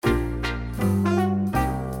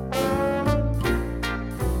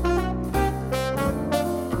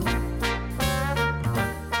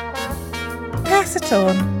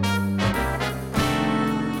Pass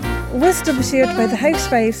On. Wisdom shared by the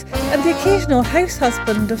housewives and the occasional house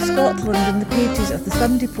husband of Scotland in the pages of the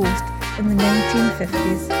Sunday Post in the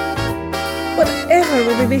 1950s. Whatever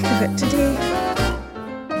will we make of it today?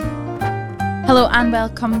 Hello and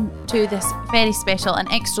welcome to this very special and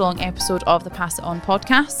extra long episode of the Pass It On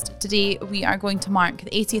podcast. Today we are going to mark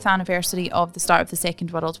the 80th anniversary of the start of the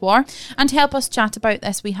Second World War, and to help us chat about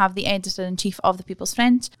this we have the Editor-in-Chief of The People's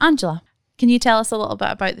Friend, Angela. Can you tell us a little bit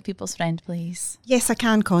about The People's Friend, please? Yes, I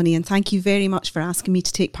can, Connie, and thank you very much for asking me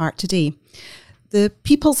to take part today. The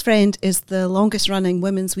People's Friend is the longest running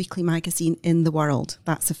women's weekly magazine in the world.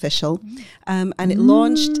 That's official. And it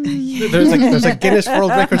launched... There's a Guinness World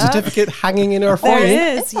Record certificate hanging in our foyer.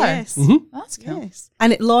 There is, yes. Mm-hmm. That's cool. Yes.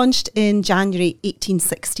 And it launched in January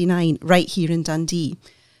 1869, right here in Dundee.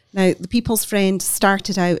 Now, The People's Friend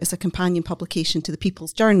started out as a companion publication to the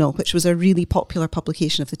People's Journal, which was a really popular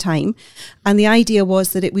publication of the time. And the idea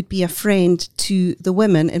was that it would be a friend to the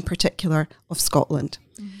women, in particular, of Scotland.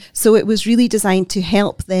 So it was really designed to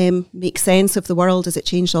help them make sense of the world as it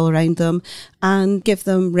changed all around them and give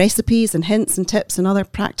them recipes and hints and tips and other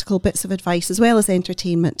practical bits of advice, as well as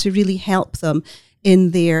entertainment, to really help them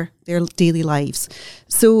in their daily lives.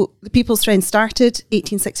 So The People's Friend started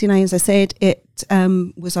 1869, as I said. It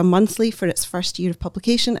was a monthly for its first year of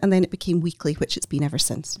publication, and then it became weekly, which it's been ever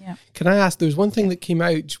since. Yeah. Can I ask, there was one thing that came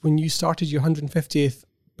out when you started your 150th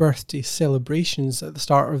birthday celebrations at the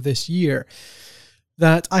start of this year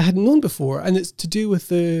that I hadn't known before, and it's to do with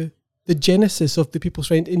the genesis of The People's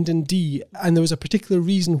Friend in Dundee, and there was a particular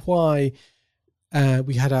reason why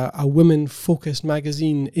we had a women-focused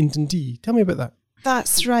magazine in Dundee. Tell me about that.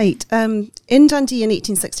 That's right. In Dundee in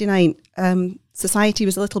 1869, society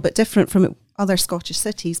was a little bit different from other Scottish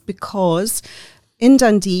cities because in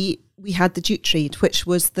Dundee we had the jute trade, which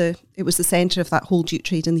was the centre of that whole jute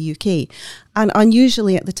trade in the UK. And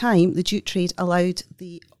unusually at the time, the jute trade allowed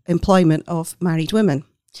the employment of married women.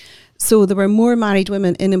 So there were more married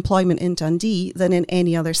women in employment in Dundee than in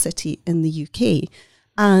any other city in the UK.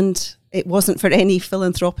 And it wasn't for any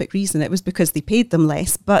philanthropic reason. It was because they paid them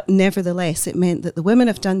less. But nevertheless, it meant that the women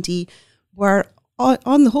of Dundee were,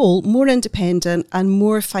 on the whole, more independent and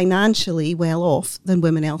more financially well off than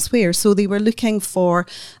women elsewhere. So they were looking for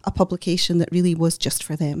a publication that really was just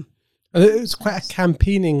for them. And it was quite a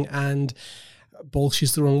campaigning and, bolsh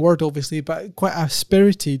is the wrong word, obviously, but quite a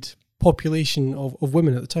spirited population of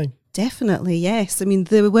women at the time. Definitely, yes. I mean,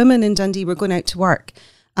 the women in Dundee were going out to work,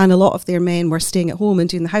 and a lot of their men were staying at home and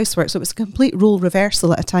doing the housework. So it was a complete role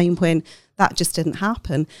reversal at a time when that just didn't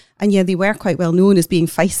happen. And yeah, they were quite well known as being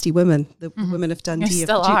feisty women, the women of Dundee, of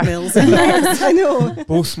the jute mills. Yes, I know.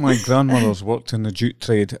 Both my grandmothers worked in the jute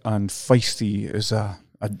trade, and feisty is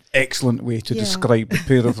an excellent way to describe the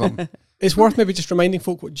pair of them. It's worth maybe just reminding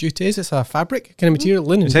folk what jute is. It's a fabric kind of material,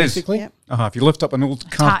 linen, basically. Yep. If you lift up an old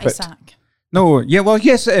carpet... Sack. No,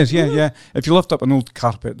 yes it is, yeah. If you lift up an old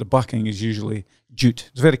carpet, the backing is usually jute.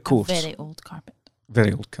 It's very coarse. Very old carpet.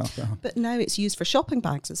 Very old carpet. But now it's used for shopping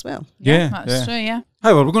bags as well. That's true, yeah.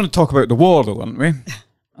 However, we're going to talk about the war though, aren't we?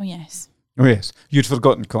 Oh, yes. Oh, yes. You'd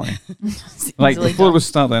forgotten, Connie. Right, before we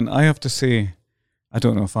start then, I have to say, I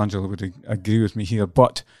don't know if Angela would agree with me here,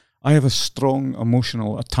 but I have a strong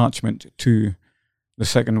emotional attachment to the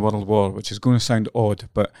Second World War, which is going to sound odd,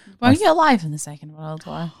 but... Were you alive in the Second World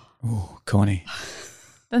War? Oh, Connie.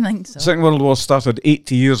 Don't think so. Second World War started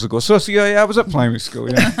 80 years ago. So yeah, I was at primary school,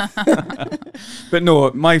 yeah. But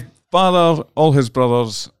no, my father, all his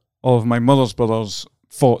brothers, all of my mother's brothers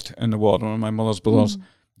fought in the war. One of my mother's brothers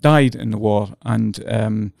died in the war.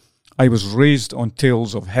 And I was raised on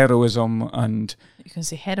tales of heroism and... You can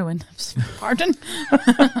say heroin. Pardon?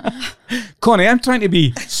 Connie, I'm trying to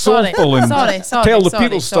be soulful and tell the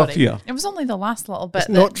people stuff here. It was only the last little bit. It's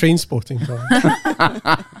not train spotting, Connie.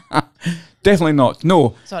 Definitely not.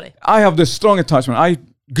 No. Sorry. I have this strong attachment. I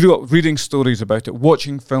grew up reading stories about it,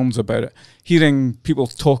 watching films about it, hearing people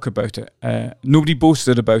talk about it. Nobody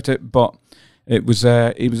boasted about it, but it was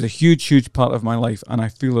a huge, huge part of my life, and I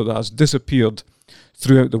feel that has disappeared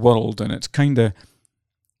throughout the world, and it's kind of...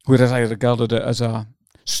 Whereas I regarded it as a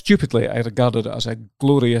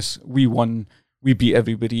glorious, we won, we beat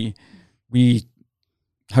everybody,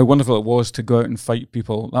 how wonderful it was to go out and fight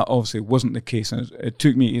people. That obviously wasn't the case, and it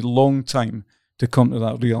took me a long time to come to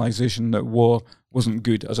that realisation that war wasn't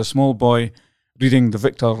good. As a small boy, reading the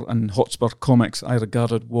Victor and Hotspur comics, I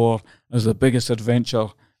regarded war as the biggest adventure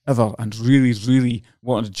ever, and really, really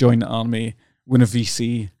wanted to join the army, win a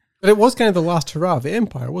VC. But it was kind of the last hurrah of the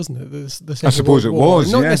empire, wasn't it? I suppose it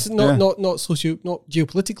was, not yeah. Not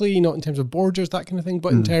geopolitically, not in terms of borders, that kind of thing,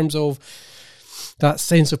 but in terms of that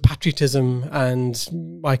sense of patriotism and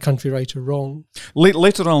my country right or wrong.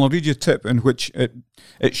 Later on, I'll read you a tip in which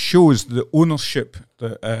it shows the ownership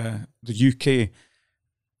that the UK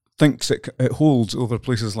thinks it holds over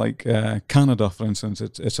places like Canada, for instance.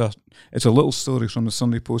 It's a little story from the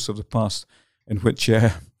Sunday Post of the past in which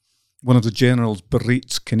one of the generals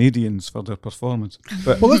berates Canadians for their performance.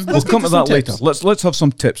 But let's we'll come to that later. tips. Let's have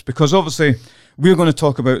some tips, because obviously we're going to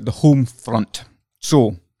talk about the home front.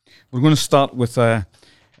 So we're going to start with an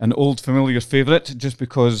old familiar favourite, just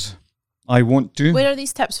because I want to. Where are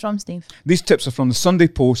these tips from, Steve? These tips are from the Sunday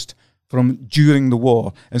Post from during the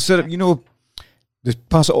war. Instead of, the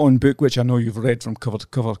Pass It On book, which I know you've read from cover to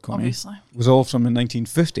cover, Connie, Obviously. was all from the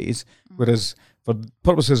 1950s, whereas for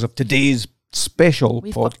purposes of today's special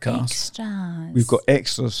We've got podcast, extras. we've got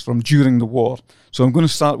extras from during the war. So I'm going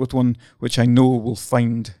to start with one which I know will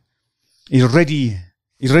find a ready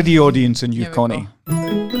audience in you, Here we Connie.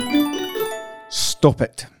 Stop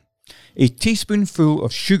it. A teaspoonful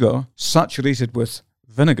of sugar saturated with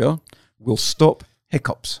vinegar will stop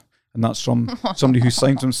hiccups. And that's from somebody who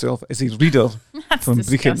signed himself as a reader That's from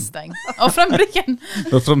Brecon. disgusting. Oh, from Brecon.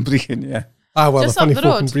 From Brecon, yeah. Well, Just the funny up the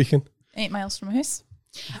folk in road. Brecon. 8 miles from a house.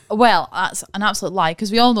 Well, that's an absolute lie,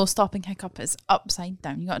 because we all know stopping hiccup is upside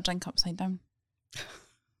down. You got to drink upside down.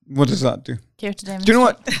 What does that do? Care to demonstrate? Do you know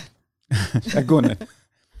what? Go on then.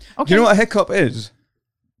 Okay. Do you know what a hiccup is?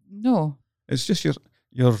 No. It's just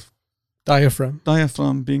your Diaphragm.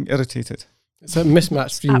 diaphragm being irritated. It's a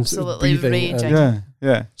mismatched streams of Absolutely breathing. raging.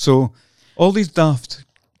 Yeah. So all these daft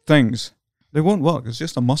things, they won't work. It's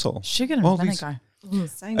just a muscle. Sugar and All these- vinegar.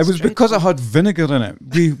 Sounds It was because it dreadful. had vinegar in it.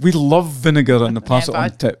 We love vinegar in the Pass It but On I-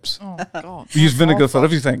 tips. Oh, God. We use vinegar for Awful.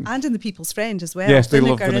 everything. And in the People's Friend as well. Yes, they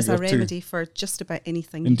love vinegar is a vinegar too. remedy for just about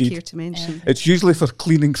anything Indeed. you care to mention. It's usually for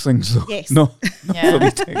cleaning things, though. Yes. No, Yeah. for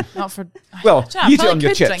eating. Not for... Well, Do you know, I you eat it probably on your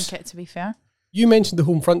could chips. drink it, to be fair. You mentioned the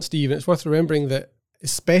home front, Steve, and it's worth remembering that,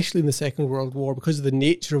 especially in the Second World War, because of the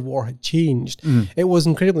nature of war had changed, it was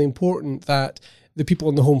incredibly important that the people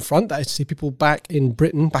on the home front, that is to say people back in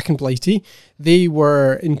Britain, back in Blighty, they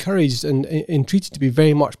were encouraged and entreated to be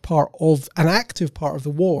very much part of, an active part of the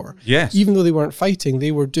war. Yes. Even though they weren't fighting,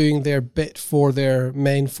 they were doing their bit for their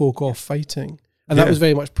men folk off fighting. And that Yeah. was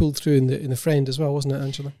very much pulled through in the Friend as well, wasn't it,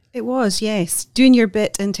 Angela? It was, yes. Doing your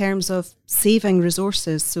bit in terms of saving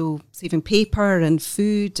resources, so saving paper and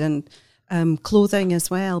food and clothing as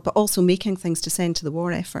well, but also making things to send to the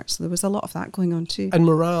war effort. So there was a lot of that going on too. And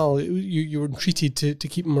morale, you were entreated to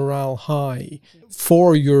keep morale high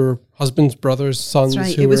for your husbands, brothers, sons That's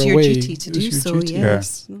right. who It was were your away. duty to It was do your so, duty.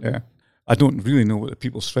 yes. Yeah. I don't really know what the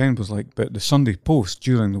People's Friend was like, but the Sunday Post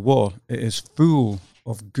during the war, it is full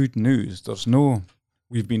of good news. There's no,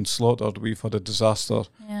 we've been slaughtered, we've had a disaster.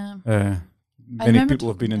 Yeah. Many remember people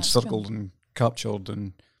have been talking about that encircled and captured,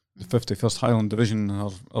 and the 51st Highland Division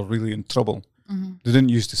are really in trouble. Mm-hmm. They didn't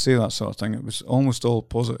used to say that sort of thing. It was almost all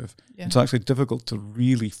positive. Yeah. It's actually difficult to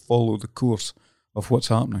really follow the course of what's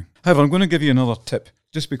happening. However, I'm going to give you another tip,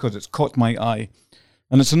 just because it's caught my eye.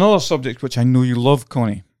 And it's another subject which I know you love,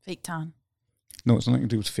 Connie. Fake tan. No, it's nothing to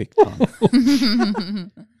do with fake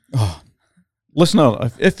tan. Oh. Listener,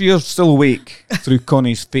 if you're still awake through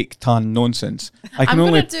Connie's fake tan nonsense, I I'm can going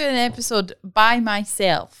only to do an episode by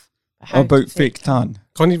myself how about to fake tan.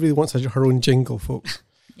 Connie really wants her own jingle, folks.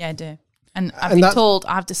 Yeah, I do. And I've And been that's- told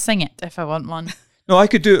I have to sing it if I want one. No, I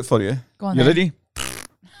could do it for you. Go on You then. ready?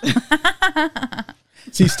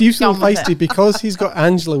 See, Steve's so Come with feisty it. because he's got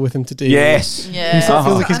Angela with him today. Yes. Yeah. He sort of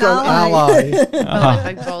feels like he's got an ally.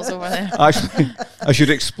 My big balls over there. Actually, I should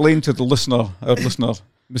explain to the listener, our listener,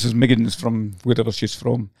 Mrs. Miggins from wherever she's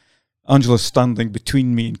from. Angela's standing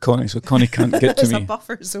between me and Connie, so Connie can't get to There's a me.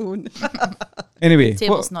 buffer zone. Anyway,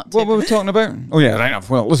 Table's not what were we talking about? Oh yeah, right enough.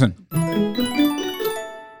 Well, listen.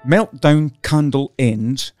 Melt down candle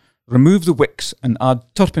ends, remove the wicks and add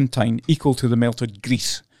turpentine equal to the melted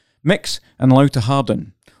grease. Mix and allow to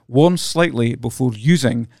harden. Warm slightly before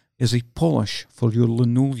using is a polish for your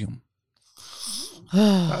linoleum.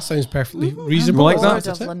 That sounds perfectly reasonable. like that? Bored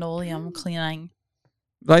That's of it. linoleum cleaning.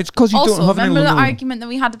 Right, it's because you Also, don't have any remember the linoleum. argument that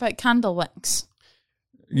we had about candle wicks?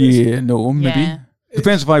 Yeah, no, maybe. Yeah.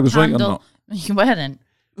 Depends if I was right or Candle. not. You weren't.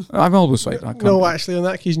 I'm always right. I can't No, be. actually, on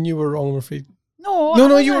that occasion, you were wrong, I'm afraid. No,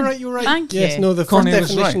 No, I you were wasn't. right, you were right. Thank yes, you. no, the first Connie was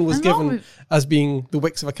definition right. was I'm given wrong with- as being the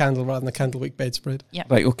wicks of a candle rather than the candlewick bedspread.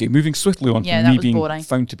 Right, okay, moving swiftly on Yeah, from that me was being boring.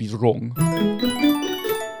 found to be wrong.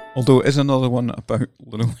 Although it is another one about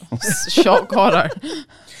linoleum. Shock horror.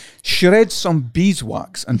 Shred some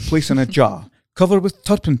beeswax and place in a jar. Cover with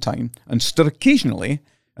turpentine and stir occasionally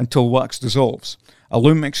until wax dissolves.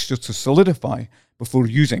 Allow mixture to solidify before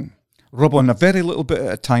using. rub on a very little bit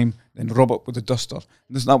at a time, then rub up with a duster.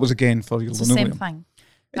 That was again for your It's the linoleum. same thing.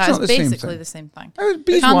 It's That not is the same basically thing. the same thing.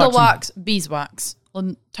 Beeswax Candle and- wax, beeswax.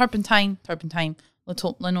 Turpentine,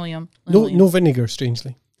 linoleum. No vinegar,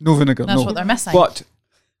 strangely. No vinegar, That's no. what they're missing. But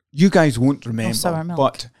you guys won't remember. sour milk.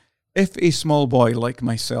 But if a small boy like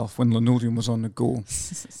myself, when linoleum was on the go,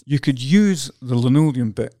 you could use the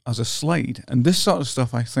linoleum bit as a slide. And this sort of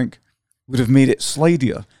stuff, I think, would have made it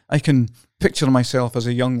slidier. I can picture myself as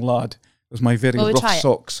a young lad with my very Will we try rough it?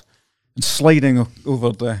 socks and sliding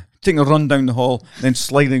over taking a run down the hall, then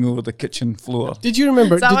sliding over the kitchen floor. Did you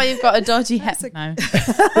remember? Is that why you've got a dodgy hip now?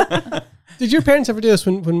 Did your parents ever do this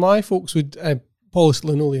when my folks would polish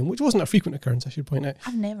linoleum, which wasn't a frequent occurrence, I should point out?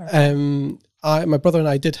 I've never. My brother and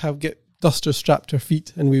I did get dusters strapped to our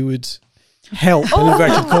feet, and we would help in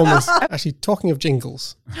inverted commas. Actually, talking of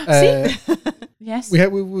jingles, Yes. we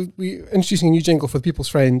introducing a new jingle for the People's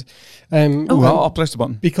Friend. I'll press the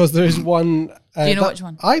button. Because there is one. Do you know that which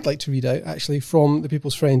one? I'd like to read out actually from the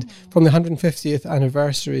People's Friend from the 150th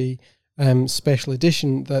anniversary special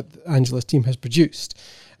edition that Angela's team has produced,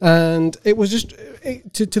 and it was just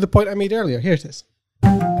to the point I made earlier. Here it is.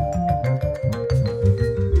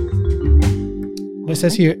 It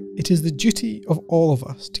says here, it is the duty of all of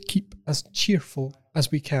us to keep as cheerful as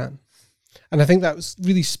we can. And I think that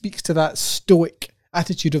really speaks to that stoic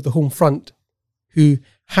attitude of the home front, who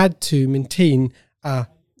had to maintain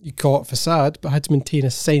you call it facade, but had to maintain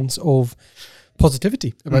a sense of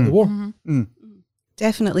positivity about the war.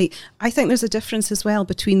 Definitely. I think there's a difference as well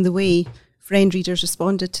between the way Friend readers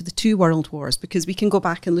responded to the two world wars, because we can go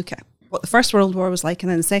back and look at what the First World War was like and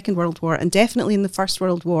then the Second World War. And definitely in the First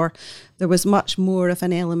World War, there was much more of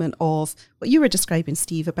an element of what you were describing,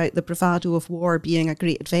 Steve, about the bravado of war being a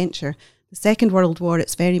great adventure. The Second World War,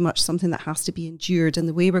 it's very much something that has to be endured. And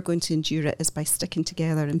the way we're going to endure it is by sticking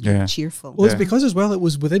together and being cheerful. Well, it's because as well it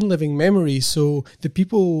was within living memory. So the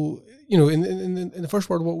people, in the First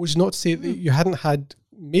World War, which is not to say that you hadn't had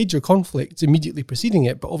major conflicts immediately preceding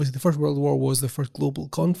it, but obviously the First World War was the first global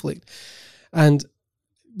conflict. And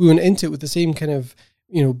we went into it with the same kind of,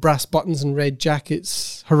 brass buttons and red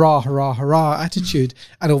jackets, hurrah, hurrah, hurrah attitude.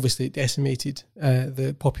 And obviously it decimated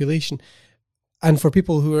the population. And for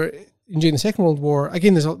people who are enjoying the Second World War,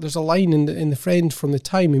 again, there's a line in the Friend from the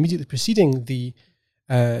time immediately preceding the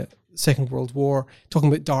Second World War, talking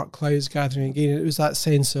about dark clouds gathering again. It was that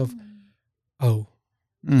sense of,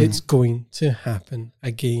 it's going to happen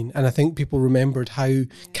again. And I think people remembered how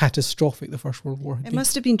catastrophic the First World War had been. It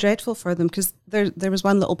must have been dreadful for them, because there was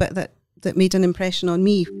one little bit that made an impression on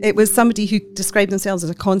me. It was somebody who described themselves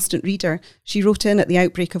as a constant reader. She wrote in at the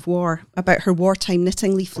outbreak of war about her wartime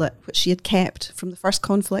knitting leaflet, which she had kept from the first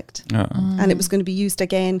conflict, and it was going to be used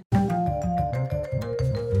again.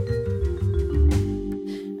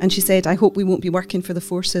 And she said, I hope we won't be working for the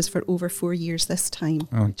forces for over 4 years this time.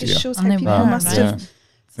 Oh, It just shows And how they people were, must right? have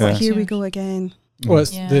thought, Yeah. here we go again. Well, it's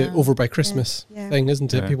the over by Yeah. Christmas Yeah. thing,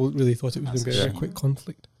 isn't it? Yeah. People really thought it was going to be a very That's quick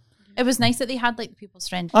conflict. It was nice that they had like the People's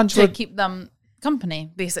Friend Angela- to keep them company,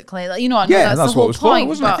 basically. Like, I know Yeah, that's that's the what whole it was for, point.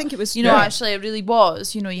 wasn't it? but, I think it was- actually it really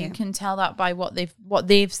was. You Yeah. can tell that by what the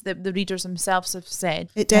readers themselves have said.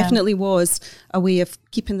 It definitely was a way of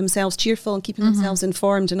keeping themselves cheerful and keeping themselves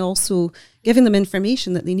informed, and also giving them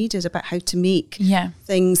information that they needed about how to make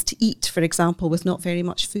things to eat, for example, with not very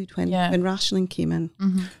much food when rationing came in.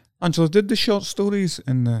 Angela, did the short stories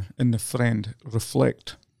in the Friend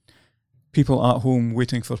reflect people at home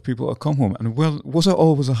waiting for people to come home? And was it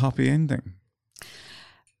always a happy ending?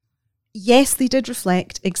 Yes, they did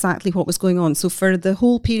reflect exactly what was going on. So for the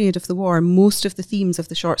whole period of the war, most of the themes of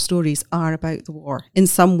the short stories are about the war in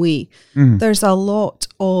some way. There's a lot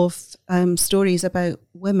of stories about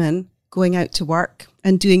women going out to work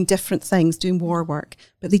and doing different things, doing war work,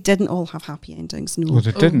 but they didn't all have happy endings. No, Oh,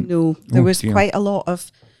 they didn't? No, there Oh, was dear. quite a lot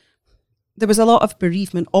of. There was a lot of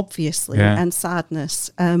bereavement, obviously, Yeah. and sadness,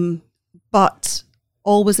 but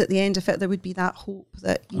always at the end of it, there would be that hope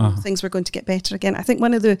that things were going to get better again. I think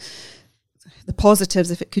one of the positives,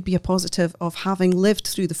 if it could be a positive, of having lived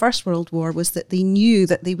through the First World War was that they knew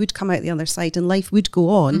that they would come out the other side and life would go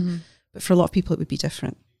on, but for a lot of people it would be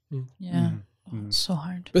different. Yeah. Oh, it's so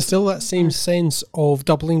hard. But still that same sense of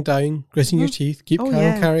doubling down, gritting your teeth, keep calm,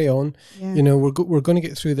 carry on. Yeah. We're going to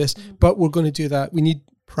get through this, but we're going to do that. We need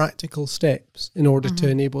practical steps in order to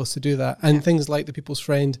enable us to do that. And things like the People's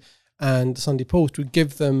Friend and the Sunday Post would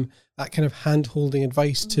give them that kind of hand-holding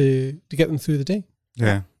advice to get them through the day.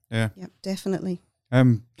 Yeah. Yeah, definitely.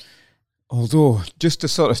 Although, just to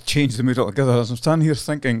sort of change the mood altogether, as I'm standing here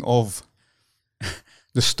thinking of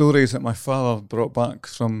the stories that my father brought back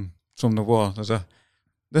from the war.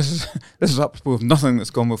 This is apropos of nothing that's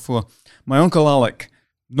gone before. My Uncle Alec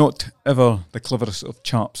not ever the cleverest of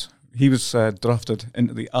chaps. He was drafted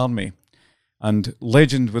into the army, and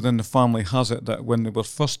legend within the family has it that when they were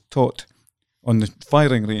first taught on the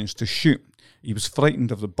firing range to shoot, he was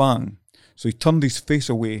frightened of the bang, so he turned his face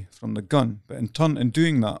away from the gun. But in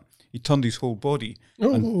doing that, he turned his whole body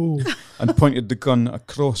and pointed the gun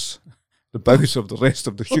across the bows of the rest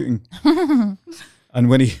of the shooting. And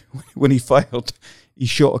when he fired, he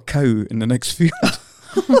shot a cow in the next field.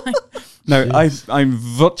 Now, I'm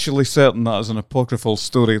virtually certain that is an apocryphal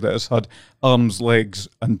story that has had arms, legs,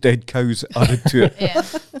 and dead cows added to it. Yeah.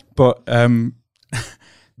 But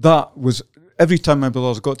that was, every time my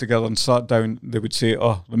brothers got together and sat down, they would say,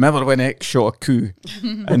 "Oh, remember when X shot a coup?"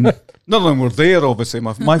 And none of them were there, obviously.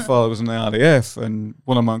 My father was in the RAF, and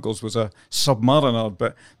one of my uncles was a submariner,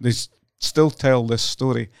 but they still tell this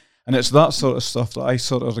story. And it's that sort of stuff that I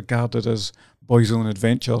sort of regarded as boys' own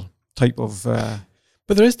adventure type of...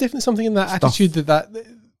 But there is definitely something in that stuff. attitude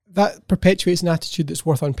that perpetuates an attitude that's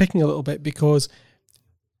worth unpicking a little bit, because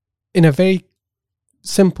in a very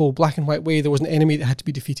simple black and white way, there was an enemy that had to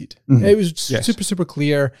be defeated. Mm-hmm. It was Yes. super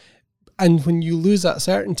clear. And when you lose that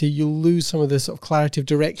certainty, you lose some of the sort of clarity of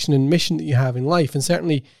direction and mission that you have in life. And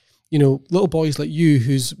certainly, you know, little boys like you,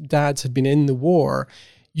 whose dads had been in the war,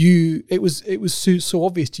 it was so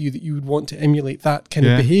obvious to you that you would want to emulate that kind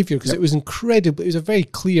of behavior, because it was incredible. It was a very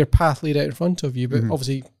clear path laid out in front of you. But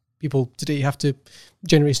obviously, people today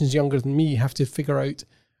generations younger than me, have to figure out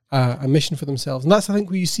a mission for themselves. And that's, I think,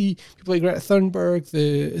 where you see people like Greta Thunberg,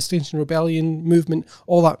 the Extinction Rebellion movement,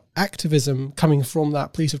 all that activism coming from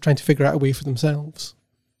that place of trying to figure out a way for themselves.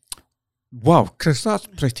 Wow, Chris, that's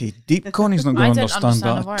pretty deep. Connie's not going to understand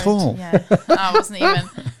that at all. Yeah. I wasn't even...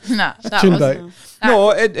 Nah, that Tuned was... out.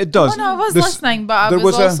 No, it does. Oh, no, I was listening, but I there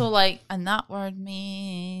was was also like, and that word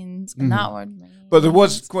means, and that word means. But there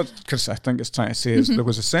was, what Chris I think is trying to say is there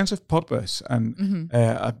was a sense of purpose, and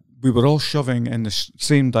we were all shoving in the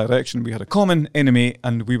same direction. We had a common enemy,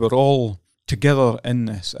 and we were all together in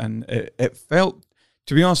this, and it felt,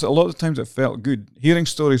 to be honest, a lot of times it felt good. Hearing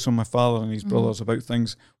stories from my father and his brothers about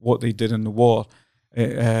things, what they did in the war,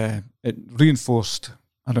 it reinforced,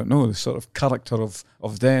 I don't know, the sort of character of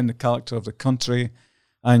them, the character of the country.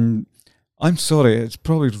 And I'm sorry, it's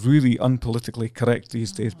probably really unpolitically correct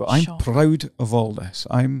these days, but I'm proud of all this.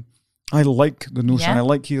 I like the notion, I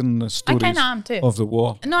like hearing the stories I kind of am too. of the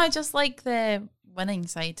war. No, I just like the winning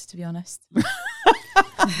side, to be honest.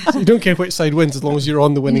 So you don't care which side wins as long as you're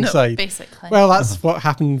on the winning side. Basically. Well, that's what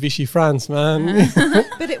happened in Vichy France, man.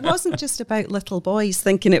 But it wasn't just about little boys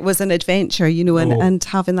thinking it was an adventure, you know, and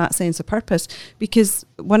having that sense of purpose. Because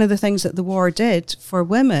one of the things that the war did for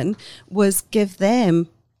women was give them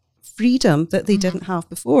freedom that they didn't have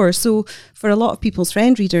before. So for a lot of people's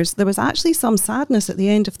friend readers, there was actually some sadness at the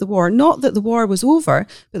end of the war. Not that the war was over,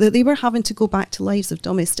 but that they were having to go back to lives of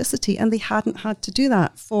domesticity, and they hadn't had to do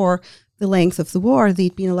that for the length of the war.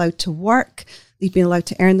 They'd been allowed to work, they'd been allowed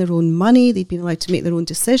to earn their own money, they'd been allowed to make their own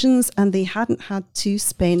decisions, and they hadn't had to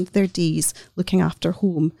spend their days looking after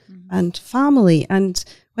home and family. And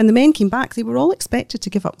when the men came back, they were all expected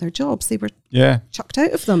to give up their jobs. They were chucked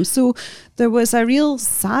out of them. So there was a real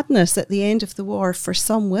sadness at the end of the war for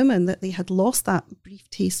some women that they had lost that brief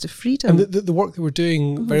taste of freedom. And the work they were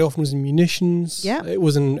doing very often was in munitions. Yeah. It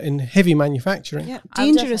was in heavy manufacturing. Yeah,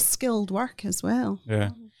 dangerous, skilled work as well.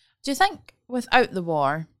 Yeah. Do you think without the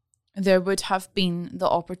war, there would have been the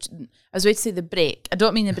opportunity, I was going to say the break. I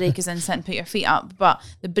don't mean the break as in sit and put your feet up, but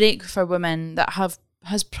the break for women that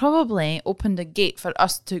has probably opened a gate for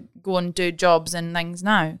us to go and do jobs and things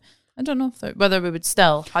now. I don't know whether we would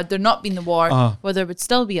still, had there not been the war, whether we would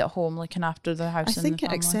still be at home looking after the house. I think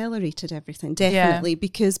it accelerated everything, definitely,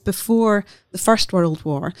 because before the First World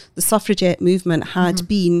War, the suffragette movement had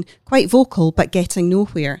been quite vocal but getting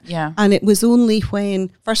nowhere. Yeah. And it was only when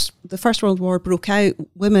the First World War broke out,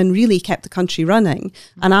 women really kept the country running.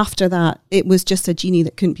 And after that, it was just a genie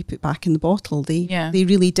that couldn't be put back in the bottle. They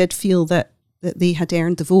really did feel that they had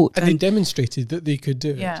earned the vote. And they demonstrated that they could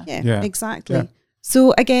do it. Yeah, exactly. Yeah.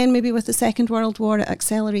 So again, maybe with the Second World War, it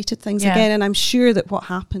accelerated things again. And I'm sure that what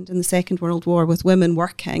happened in the Second World War with women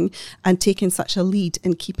working and taking such a lead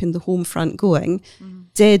in keeping the home front going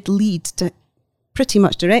did lead to pretty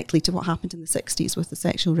much directly to what happened in the 60s with the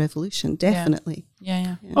sexual revolution, definitely.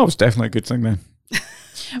 Yeah. That was definitely a good thing then.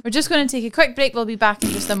 We're just going to take a quick break. We'll be back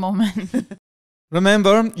in just a moment.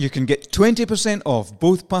 Remember, you can get 20% off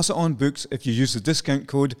both Pass It On books if you use the discount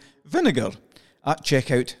code VINEGAR at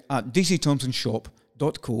checkout at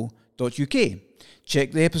dcthompsonshop.co.uk.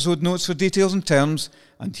 Check the episode notes for details and terms,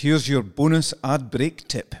 and here's your bonus ad break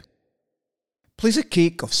tip. Place a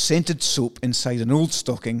cake of scented soap inside an old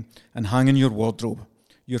stocking and hang in your wardrobe.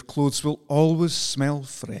 your clothes will always smell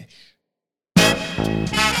fresh.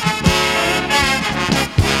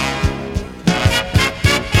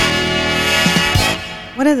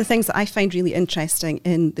 One of the things that I find really interesting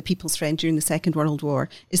in The People's Friend during the Second World War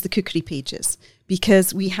is the cookery pages,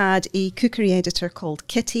 because we had a cookery editor called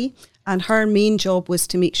Kitty, and her main job was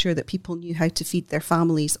to make sure that people knew how to feed their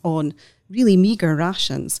families on really meagre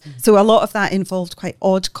rations. So a lot of that involved quite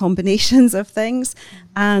odd combinations of things,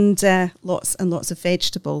 and lots of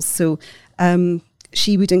vegetables. So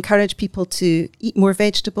she would encourage people to eat more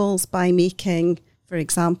vegetables by making, for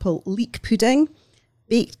example, leek pudding,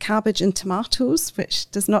 baked cabbage and tomatoes,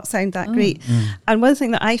 which does not sound that great. And one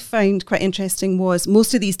thing that I found quite interesting was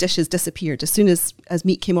most of these dishes disappeared as soon as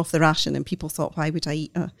meat came off the ration, and people thought, why would I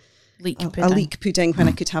eat a leek pudding when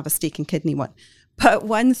I could have a steak and kidney one? But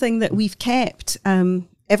one thing that we've kept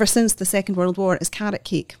ever since the Second World War is carrot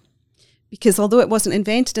cake. Because although it wasn't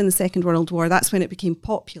invented in the Second World War, that's when it became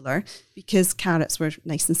popular, because carrots were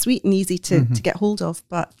nice and sweet and easy to get hold of.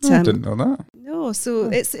 But I didn't know that. no, so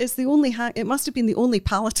it's the only it must have been the only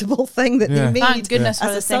palatable thing that they made. Thank goodness for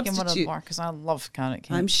as the a Second World substitute. War, because I love carrot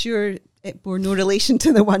cake. I'm sure it bore no relation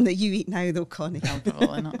to the one that you eat now, though, Connie.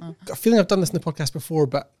 Probably not. No. Got a feeling I've done this in the podcast before,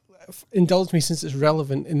 but indulge me since it's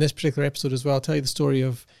relevant in this particular episode as well. I'll tell you the story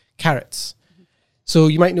of carrots. So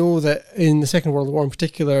you might know that in the Second World War in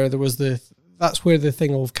particular, there was that's where the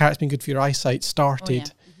thing of carrots being good for your eyesight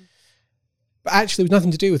started. Oh, yeah. But actually, it was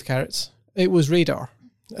nothing to do with carrots. It was radar.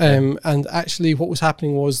 And actually what was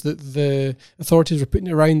happening was that the authorities were putting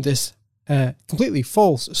around this completely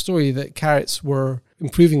false story that carrots were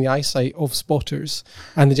improving the eyesight of spotters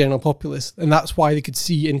and the general populace. And that's why they could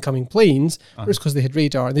see incoming planes. It was because they had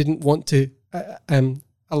radar, and they didn't want to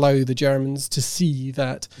allow the Germans to see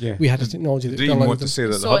that we had a technology that They didn't allowed want them. to say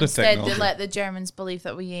that So they had a instead, technology. they let the Germans believe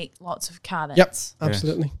that we ate lots of carrots. Yep,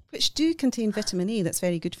 absolutely. Which do contain vitamin A that's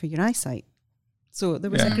very good for your eyesight. So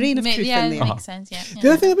there was a Yeah. grain of truth in It there. makes sense, yeah. The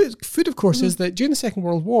other thing about food, of course, is that during the Second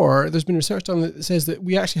World War, there's been research done that says that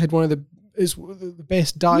we actually had one of the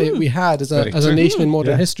best diet we had as a Very true. nation in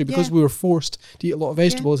modern Yeah. history, because Yeah. we were forced to eat a lot of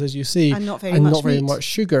vegetables, as you say, And not very much meat. much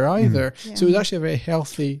sugar either. Yeah. So it was actually a very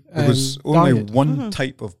healthy There was only diet. one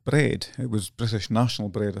type of bread. It was British national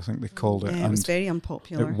bread, I think they called it. Yeah, it was very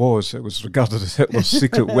unpopular. It was regarded as Hitler's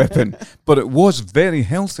secret weapon, but it was very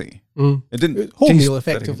healthy. Mm. It didn't Wholemeal, taste very-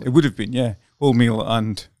 effectively. It would have been, wholemeal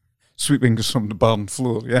and sweepings from the barn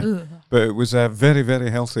floor, But it was very,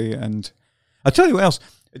 very healthy. And I'll tell you what else.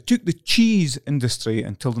 It took the cheese industry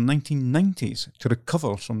until the 1990s to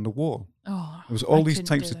recover from the war. Oh, There was all I these couldn't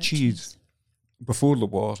types do of that cheese before the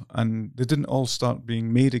war, and they didn't all start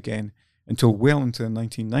being made again until well into the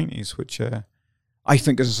 1990s, which I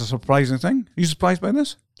think is a surprising thing. Are you surprised by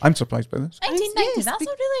this? I'm surprised by this. 1990, Yes, that's a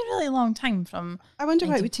really, really long time from... I wonder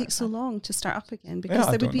why it would take so long to start up again, because Yeah, I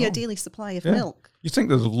there would don't be a know. daily supply of Yeah. milk. You think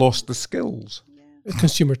they've lost the skills?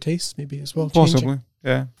 Consumer tastes, maybe, as well. changing. Possibly,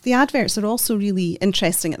 yeah. The adverts are also really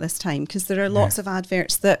interesting at this time, because there are lots of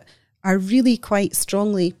adverts that are really quite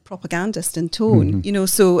strongly propagandist in tone. You know,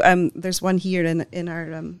 so there's one here in our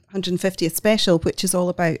 150th special, which is all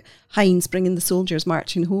about Heinz bringing the soldiers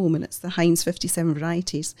marching home, and it's the Heinz 57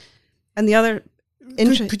 varieties. And the other...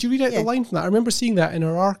 Could you read out the line from that? I remember seeing that in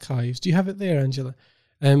our archives. Do you have it there, Angela?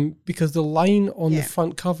 Because the line on the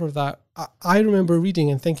front cover of that, I remember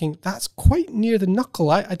reading and thinking, that's quite near the knuckle.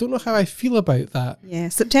 I don't know how I feel about that. Yeah,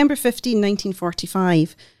 September 15,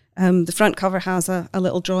 1945. The front cover has a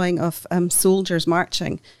little drawing of soldiers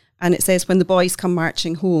marching, and it says, when the boys come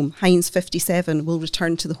marching home, Heinz 57 will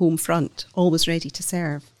return to the home front, always ready to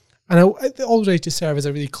serve. And always ready to serve is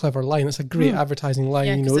a really clever line. It's a great advertising line.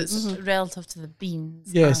 Yeah, you know, because it's relative to the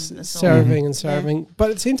beans. yes, and the salt. serving and serving. But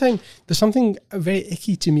at the same time, there's something very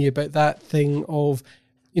icky to me about that thing of,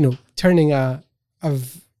 you know, turning a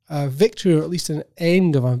victory, or at least an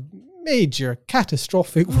end of a major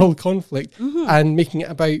catastrophic world conflict, and making it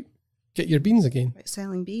about get your beans again. About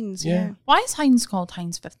selling beans, Yeah. yeah. Why is Heinz called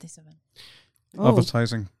Heinz 57?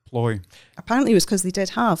 Advertising ploy. Apparently it was because they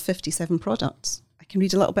did have 57 products. I can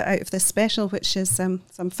read a little bit out of this special, which is some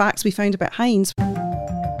facts we found about Heinz.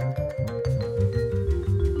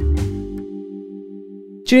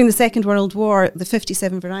 During the Second World War, the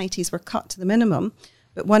 57 varieties were cut to the minimum,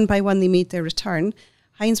 but one by one they made their return.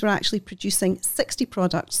 Heinz were actually producing 60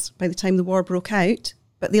 products by the time the war broke out,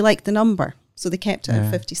 but they liked the number, so they kept it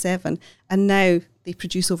at 57. And now they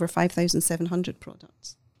produce over 5,700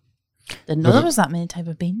 products. Didn't know there was that many type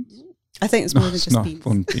of beans. I think it's more than It's just not beans.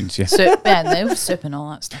 fun beans, yeah. Soup, yeah, they have soup and all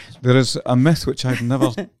that stuff. There is a myth which I've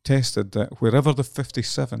never tested, that wherever the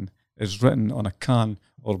 57 is written on a can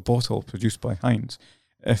or bottle produced by Heinz,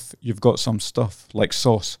 if you've got some stuff like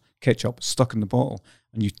sauce ketchup stuck in the bottle,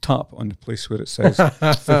 and you tap on the place where it says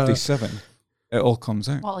 57, it all comes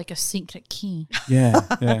out. What, like a secret key? Yeah,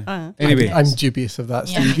 yeah. Anyway, I'm dubious of that,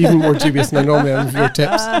 Yeah. Steve. Even more dubious than I normally am of your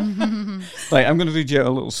tips. right, I'm going to read you a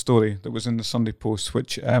little story that was in the Sunday Post,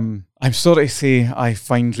 which I'm sorry to say I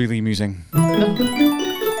find really amusing.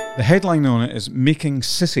 The headline on it is "Making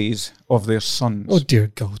Sissies of Their Sons." Oh, dear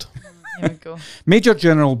God. Here we go. Major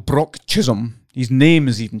General Brock Chisholm, his name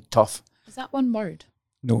is even tough. Is that one word?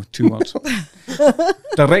 No, 2 words.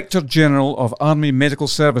 Director General of Army Medical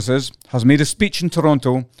Services has made a speech in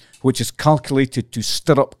Toronto which is calculated to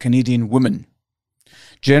stir up Canadian women.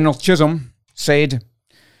 General Chisholm said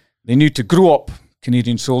they need to grow up,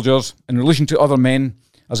 Canadian soldiers, in relation to other men,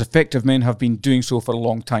 as effective men have been doing so for a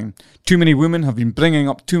long time. Too many women have been bringing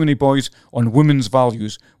up too many boys on women's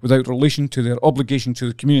values without relation to their obligation to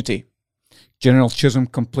the community. General Chisholm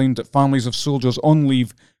complained that families of soldiers on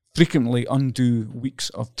leave frequently undo weeks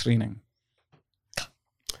of training.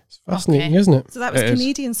 It's fascinating, Okay. isn't it? So that was It is.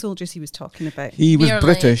 Canadian soldiers he was talking about. He was Nearly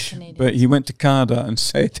British, Canadian. but he went to Canada and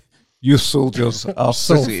said, "Your soldiers are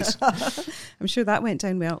sissies." I'm sure that went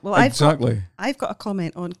down well. Well, Exactly. I've got a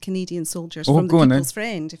comment on Canadian soldiers Oh, from the go on then. People's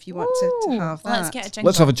Friend, if you want to have that. Let's get a jingle.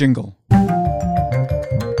 Let's have a jingle.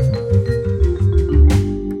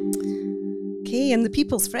 Okay, in the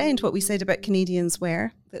People's Friend, what we said about Canadians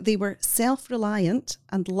were that they were self-reliant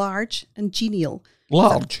and large and genial.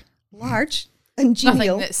 Large. Large and Nothing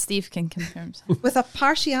genial, that Steve can confirm. with a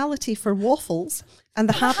partiality for waffles and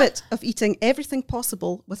the habit of eating everything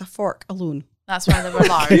possible with a fork alone. That's why they were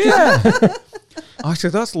large. Yeah.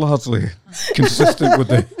 Actually, that's largely consistent with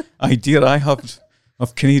the idea I have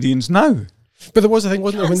of Canadians now. But there was a thing,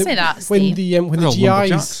 wasn't there? Don't When say that, when Steve. the when They're all the GIs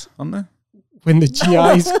lumberjacks, aren't they? when the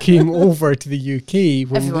GIs came over to the UK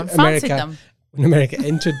when Everyone fancied America them. when America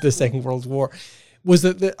entered the Second World War, was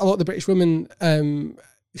that a lot of the British women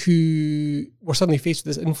who were suddenly faced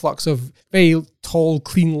with this influx of very tall,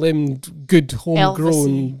 clean-limbed, good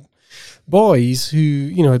homegrown boys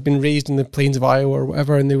who had been raised in the plains of Iowa or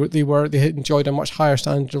whatever, and they had enjoyed a much higher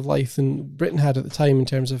standard of life than Britain had at the time in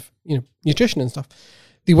terms of nutrition and stuff.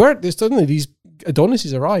 Suddenly these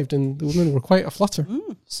Adonises arrived, and the women were quite a flutter.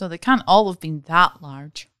 So they can't all have been that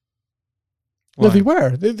large. No, Why? they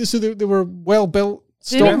were. They were well built.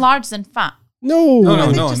 Do you mean large than fat? No, No, I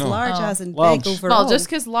think no, just no. large Oh. as in Large. big overall. Well, just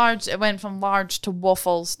because large, it went from large to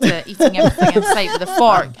waffles to eating everything in sight with a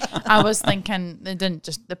fork. I was thinking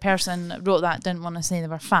the person that wrote that didn't want to say they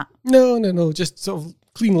were fat. No. Just sort of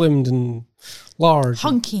clean-limbed and large.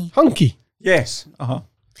 Hunky. Hunky. Yes. Uh-huh.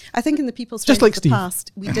 I think in the People's Just Friend like of the Steve.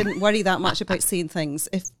 past, we didn't worry that much about saying things.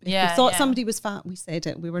 If we Yeah, thought yeah. somebody was fat, we said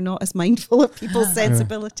it. We were not as mindful of people's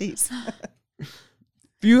sensibilities.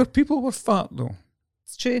 Fewer people were fat, though.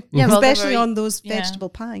 It's true. Yeah, well, they Especially were- on those yeah. vegetable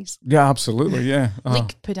pies. Yeah, absolutely, yeah. Uh-huh.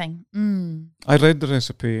 Leek pudding. I read the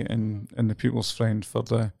recipe in the People's Friend for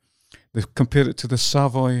they compared it to the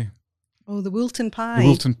Savoy Oh, the Wilton pie. the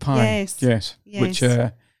Wilton pie. Yes. Which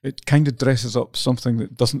it kind of dresses up something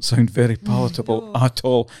that doesn't sound very palatable at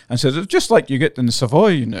all, and says it's just like you get in the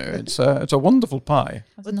Savoy. It's a wonderful pie.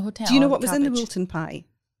 I was in the hotel. Do you know on what was in the cabbage. Wilton pie?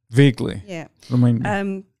 Vaguely, Yeah. remind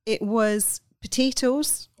me. It was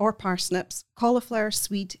potatoes or parsnips, cauliflower,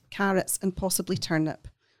 swede, carrots, and possibly turnip.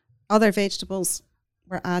 Other vegetables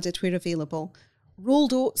were added where available.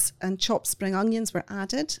 Rolled oats and chopped spring onions were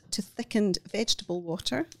added to thickened vegetable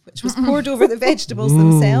water, which was poured over the vegetables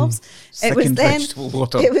themselves. Thickened vegetable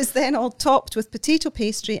water. It was then all topped with potato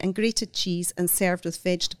pastry and grated cheese and served with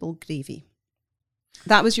vegetable gravy.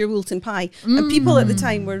 That was your Wilton pie. And people at the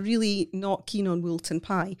time were really not keen on Wilton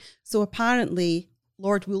pie. So apparently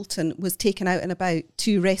Lord Wilton was taken out and about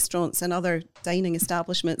to restaurants and other dining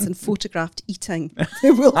establishments and photographed eating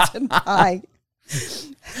the Wilton pie.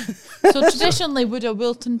 So traditionally, would a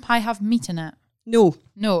Wilton pie have meat in it? No.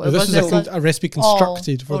 No, it This was was a recipe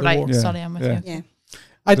constructed for the right. war. Yeah. Sorry, I'm with Yeah. you. Yeah.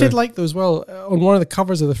 I did The- like those well. On one of the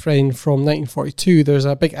covers of The Friend from 1942, there's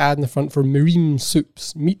a big ad in the front for Marine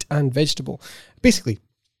soups, meat and vegetable. Basically,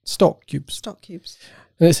 stock cubes. Stock cubes.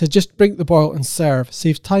 And it says, just bring the boil and serve.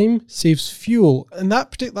 Saves time, saves fuel. And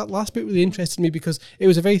that last bit really interested me because it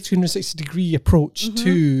was a very 360-degree approach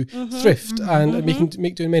to thrift and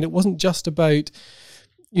make doing men. It wasn't just about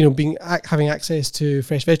having access to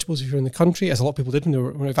fresh vegetables if you're in the country, as a lot of people did when they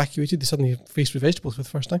were evacuated. They suddenly faced with vegetables for the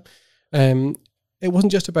first time. It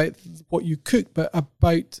wasn't just about what you cook, but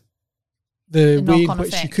about the way in knock-on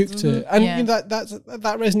which you effect. cooked it. And Yeah.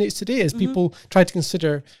 that resonates today as people try to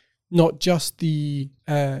consider not just the,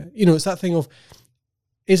 it's that thing of,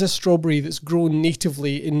 is a strawberry that's grown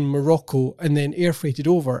natively in Morocco and then air freighted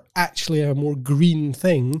over actually a more green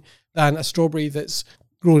thing than a strawberry that's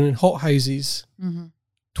grown in hothouses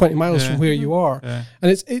 20 miles from where you are. Yeah.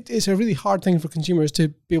 And it's a really hard thing for consumers to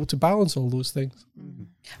be able to balance all those things.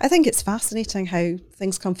 I think it's fascinating how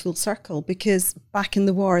things come full circle, because back in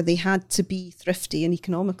the war they had to be thrifty and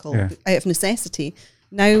economical out of necessity.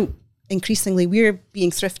 Now, increasingly, we're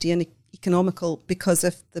being thrifty and economical because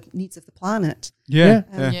of the needs of the planet. Yeah.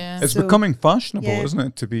 It's So- becoming fashionable, Yeah. isn't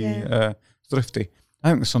it, to be Yeah. thrifty? I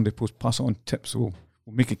think the Sunday Post Pass It On tips will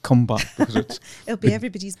make it come back because it's It'll be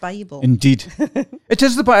everybody's Bible. indeed. It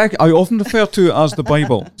is the Bible. I often refer to it as the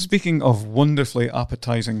Bible. Speaking of wonderfully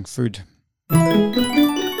appetising food.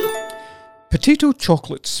 Potato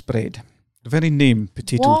chocolate spread. The very name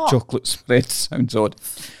potato What? chocolate spread sounds odd.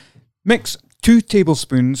 Mix 2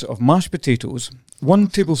 tablespoons of mashed potatoes, 1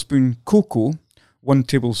 tablespoon cocoa, 1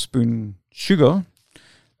 tablespoon sugar,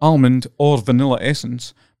 almond or vanilla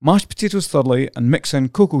essence. Mash potatoes thoroughly and mix in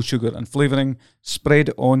cocoa sugar and flavouring. Spread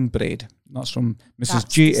on bread. That's from Mrs. That's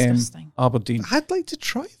J.M. disgusting. Aberdeen. I'd like to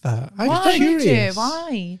try that. I'm Why would you? curious.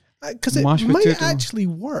 Why? Because it Mashed might potato. actually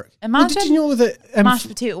work. Well, Imagine did you know that... mashed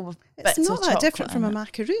potato with It's bits not of that chocolate different from in a it.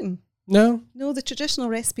 macaroon. No? No, the traditional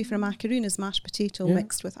recipe for a macaroon is mashed potato Yeah.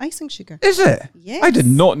 mixed with icing sugar. Is it? Yes. I did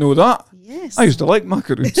not know that. Yes. I used to like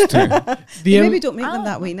macaroons too. The, They maybe don't make them Oh.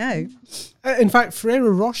 that way now. in fact, Ferrero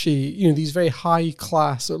Rocher, these very high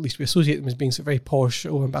class, or at least we associate them as being so very posh,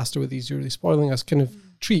 ambassador with these, you're really spoiling us kind of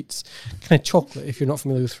treats, kind of chocolate, if you're not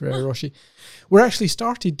familiar with Ferrero Rocher, were actually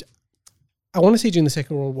started, I want to say during the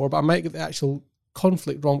Second World War, but I might get the actual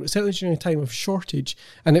conflict wrong, but certainly during a time of shortage,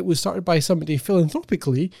 and it was started by somebody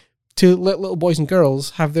philanthropically to let little boys and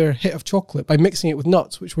girls have their hit of chocolate by mixing it with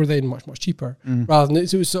nuts, which were then much, much cheaper, rather than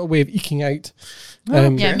it was sort of a way of eking out Yeah,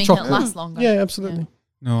 making chocolate. it last longer. Yeah, absolutely.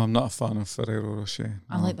 No, I'm not a fan of Ferrero Rocher.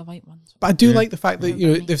 I No. like the white ones. But I do Yeah. like the fact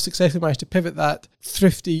that they've successfully managed to pivot that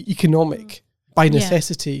thrifty, economic, by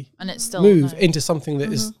necessity And it's still move now. into something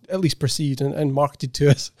that is at least perceived and marketed to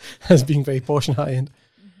us as being very posh and high end.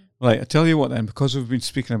 Right, I tell you what then, because we've been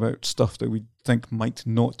speaking about stuff that we think might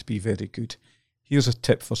not be very good, here's a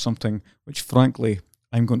tip for something which, frankly,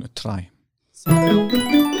 I'm going to try.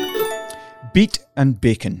 Beet and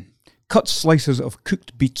bacon. Cut slices of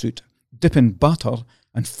cooked beetroot, dip in batter,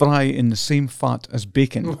 and fry in the same fat as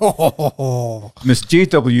bacon. Miss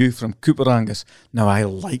JW from Cooper Angus. Now, I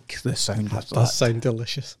like the sound of That that, does sound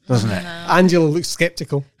delicious. doesn't it? Angela looks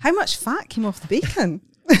sceptical. How much fat came off the bacon?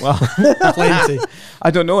 Well, Plenty.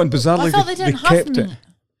 I don't know, and bizarrely, I thought they didn't have kept it. meat.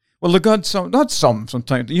 Well, they had some from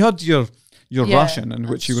time. You had your Yeah, ration in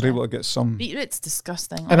which you were that's able to get some. Beetroot's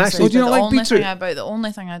disgusting. And honestly. actually- Oh, do you not the like only beetroot? thing the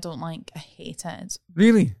only thing I don't like, I hate it. It's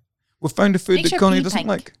Really? We found a food Makes that your Connie pee doesn't pink.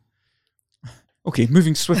 like. Okay,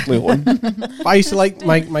 moving swiftly on. But I used to like,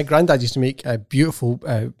 my granddad used to make a beautiful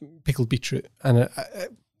pickled beetroot and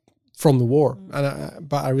from the war.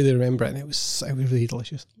 But I really remember it, and it was really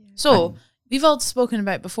delicious. so. We've all spoken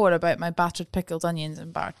about before about my battered pickled onions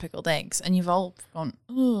and battered pickled eggs, and you've all gone,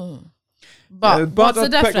 ugh. But what's the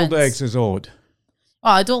battered difference? pickled eggs is odd.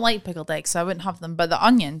 Well, I don't like pickled eggs, so I wouldn't have them. But the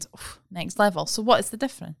onions, next level. So what is the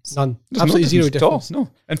difference? None. There's Absolutely no zero at all, difference. No.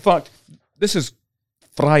 In fact, this is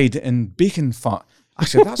fried in bacon fat.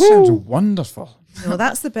 Actually, that sounds wonderful. No,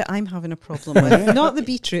 that's the bit I'm having a problem with. Not the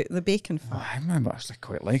beetroot, the bacon fat. I remember actually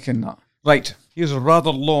quite liking that. Right, here's a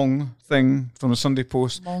rather long thing from the Sunday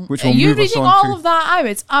Post, which Are will you move us reading on all to... of that out?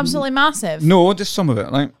 It's absolutely massive. No, just some of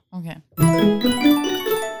it, right? Okay.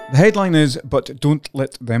 The headline is, "But Don't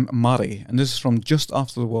Let Them Marry," and this is from just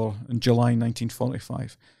after the war in July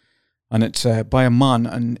 1945. And it's by a man,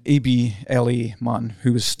 an ABLA man,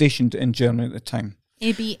 who was stationed in Germany at the time.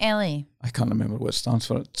 ABLA. I can't remember what it stands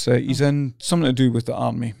for. He's in something to do with the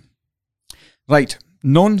army. Right,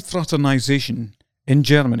 non-fraternisation in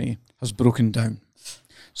Germany has broken down.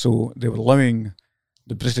 So they were allowing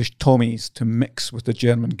the British Tommies to mix with the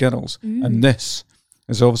German girls. And this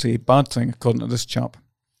is obviously a bad thing, according to this chap.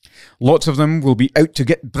 Lots of them will be out to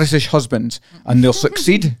get British husbands, and they'll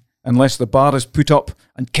succeed unless the bar is put up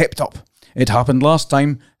and kept up. It happened last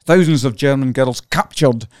time. Thousands of German girls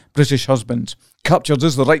captured British husbands. Captured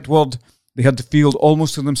is the right word. They had the field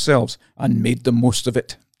almost to themselves and made the most of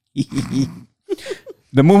it.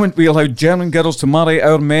 The moment we allowed German girls to marry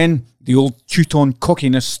our men, the old Teuton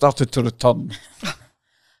cockiness started to return.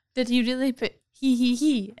 Did he really put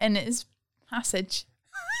he in his passage?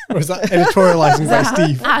 Or is that editorialising by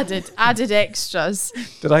Steve? Added extras.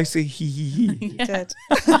 Did I say he? You did.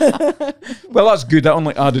 Well, that's good. That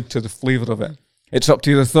only added to the flavour of it. It's up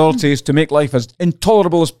to the authorities to make life as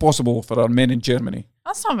intolerable as possible for our men in Germany.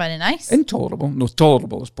 That's not very nice. Intolerable? No,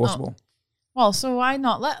 tolerable as possible. Well, so why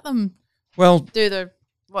not let them Well, do their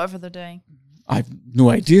whatever they're doing? I've no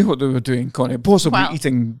idea what they were doing, Connie. Possibly Well-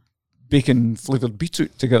 eating bacon-flavoured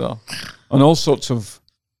beetroot together and all sorts of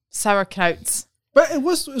sauerkrauts. But it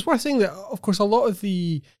was worth saying that, of course, a lot of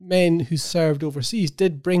the men who served overseas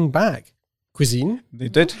did bring back cuisine. They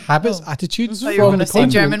did. Habits, attitudes. So you were going to say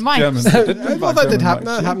German wines. German. They did bring Well, back that did German happen.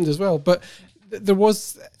 wines, That yeah. happened as well. But there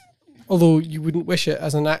was, although you wouldn't wish it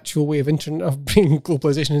as an actual way of bringing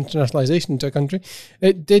globalization and internationalization into a country,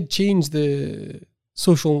 it did change the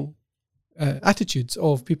social attitudes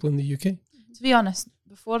of people in the UK. To be honest,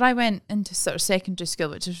 before I went into sort of secondary school,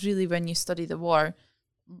 which is really when you study the war,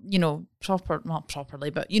 you know, not properly,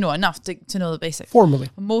 but, you know, enough to know the basics. Formally.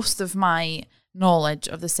 Most of my knowledge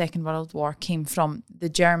of the Second World War came from the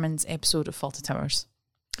Germans' episode of Fawlty Towers.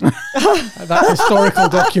 That historical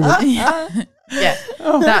document. Yeah,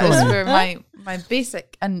 that is where my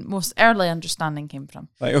basic and most early understanding came from.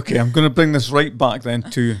 Right, okay, I'm going to bring this right back then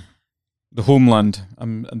to the homeland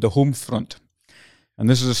and the home front. And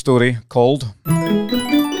this is a story called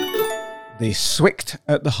They Swicked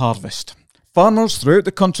at the Harvest. Farmers throughout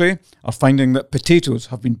the country are finding that potatoes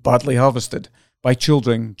have been badly harvested by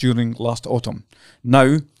children during last autumn.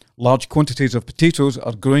 Now, large quantities of potatoes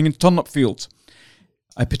are growing in turnip fields.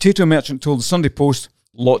 A potato merchant told the Sunday Post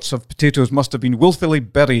lots of potatoes must have been willfully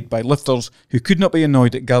buried by lifters who could not be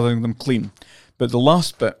annoyed at gathering them clean. But the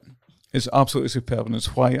last bit is absolutely superb, and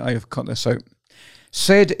it's why I have cut this out.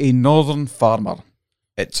 Said a northern farmer,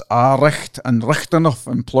 "It's a richt and richt enough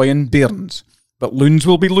employing bairns, but loons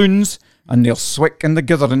will be loons, and they'll swick in the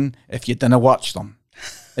gathering if you dinna watch them.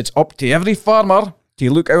 It's up to every farmer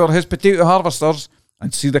to look over his potato harvesters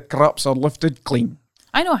and see the crops are lifted clean."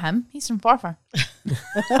 I know him. He's from Forfar.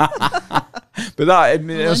 But that, in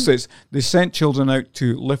essence, they sent children out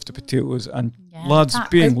to lift the potatoes, and lads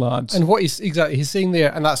being lads. And what he's saying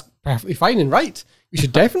there, and that's perfectly fine and right. We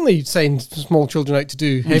should definitely send small children out to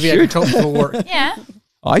do heavy agricultural work. Yeah.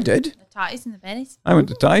 I did. The tatties and the berries. I went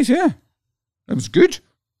to Ties, yeah. It was good.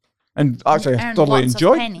 And actually, I earned thoroughly lots of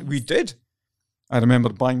enjoyed pennies. it. We did. I remember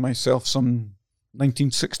buying myself some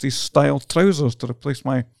 1960s style trousers to replace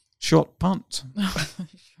my short pants.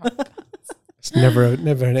 It's never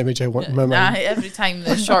an image I want in my mind. Every time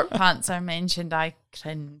the short pants are mentioned, I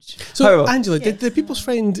cringe. So, However- Angela, did the People's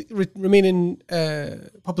Friend remain in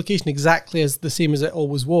publication exactly as the same as it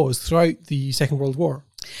always was throughout the Second World War?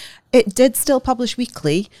 It did still publish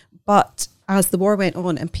weekly, but as the war went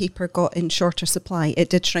on and paper got in shorter supply,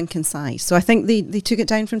 it did shrink in size. So I think they took it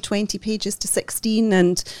down from 20 pages to 16,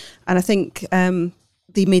 and I think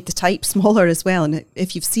they made the type smaller as well. And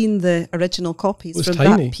if you've seen the original copies from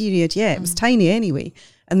tiny. that period, it was tiny anyway,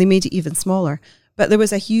 and they made it even smaller. But there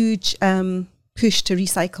was a huge push to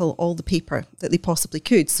recycle all the paper that they possibly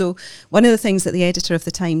could. So one of the things that the editor of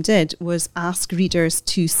the time did was ask readers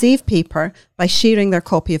to save paper by sharing their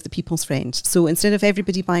copy of the People's Friend. So instead of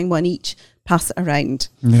everybody buying one each, pass it around.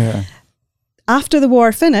 Yeah. After the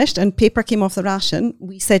war finished and paper came off the ration,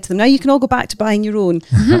 we said to them, now you can all go back to buying your own.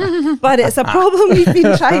 But it's a problem we've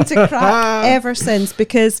been trying to crack ever since,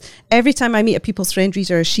 because every time I meet a People's Friend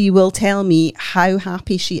reader, she will tell me how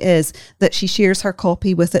happy she is that she shares her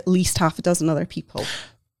copy with at least half a dozen other people.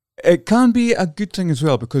 It can be a good thing as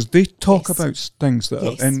well, because they talk Yes. about things that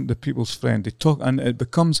Yes. are in the People's Friend. They talk, and it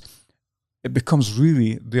becomes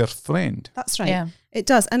really their friend. That's right. Yeah. It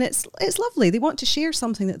does. And it's lovely. They want to share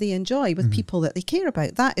something that they enjoy with people that they care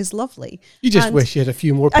about. That is lovely. You just And wish you had a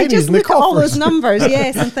few more I pennies just in the look at all coffers. those numbers,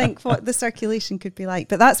 yes, and think what the circulation could be like.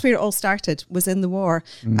 But that's where it all started, was in the war.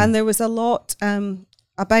 And there was a lot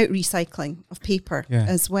about recycling of paper Yeah.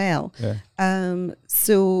 as well. Yeah.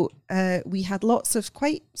 So we had lots of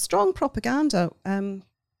quite strong propaganda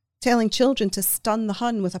telling children to stun the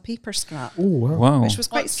Hun with a paper scrap, Oh, wow. Wow. which was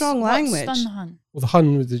quite strong language. What's stun the Hun? Well, the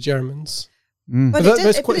Hun with the Germans. Mm. But But it did,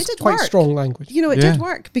 that's but quite, it did quite work. strong language. You know, it Yeah. did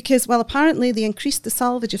work because, well, apparently they increased the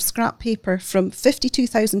salvage of scrap paper from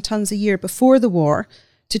 52,000 tonnes a year before the war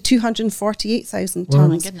to 248,000 Wow. Oh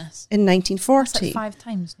my tonnes goodness. in That's 1940. like 5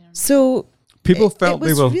 times nearly. So People it felt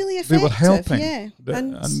was they were really they were effective, helping, yeah.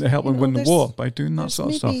 and And, they're helping you know, win the there's- war by doing that there's sort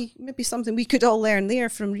of stuff. maybe something we could all learn there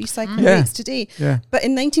from recycling Yeah. rates today. Yeah. But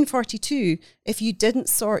in 1942, if you didn't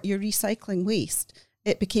sort your recycling waste,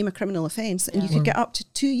 it became a criminal offence, and you could get up to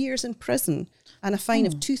 2 years in prison and a fine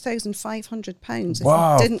of £2,500 if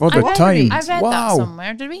Wow, you didn't for the cooperate. time. I read Wow. that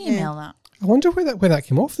somewhere. Did we email that? I wonder where that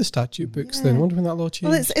came off the statute books then. I wonder when that law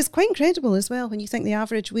changed. Well, it's quite incredible as well when you think the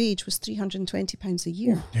average wage was £320 a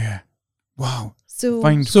year. Yeah. Wow. So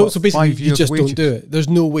Find so what, basically, 5 you years just wages. don't do it. There's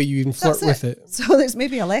no way you even flirt that's with it. So there's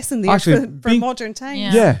maybe a lesson there Actually, for being- modern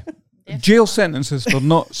times. Yeah. Yeah. Jail sentences for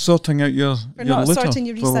not sorting out your For your not litter, sorting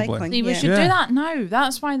your probably. recycling. See, we Yeah. should Yeah. do that now.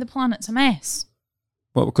 That's why the planet's a mess.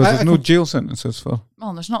 Well, because I there's no jail sentences for.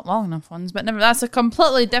 Well, there's not long enough ones, but never. That's a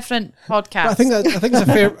completely different podcast. But I think it's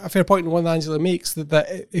a fair point, and one that Angela makes,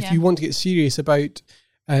 that if you want to get serious about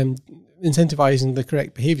incentivizing the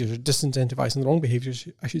correct behaviours or disincentivizing the wrong behaviours,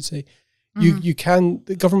 I should say,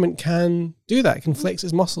 the government can do that. It can flex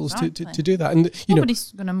its muscles to do that. And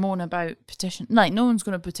nobody's going to moan about petition. Like, no one's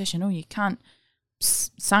going to petition. Oh, you can't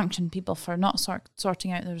sanction people for not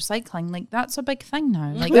sorting out the recycling. Like, that's a big thing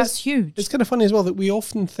now. Like, that's huge. It's kind of funny as well that we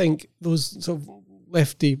often think those sort of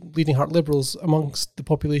lefty bleeding heart liberals amongst the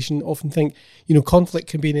population often think, conflict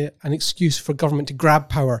can be an excuse for government to grab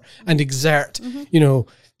power and exert,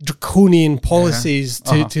 draconian policies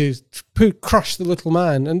to crush the little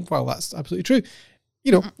man. And while that's absolutely true,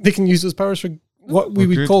 they can use those powers for what we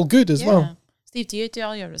would call good as well. Steve, do you do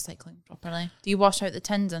all your recycling properly? Do you wash out the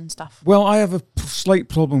tins and stuff? Well, I have a slight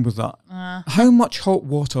problem with that. How much hot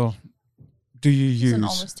water do you use? Doesn't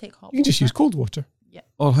always take hot water. You can just use cold water. Yeah.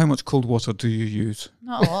 Or how much cold water do you use?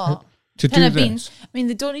 Not a lot. To do this? Beans. I mean,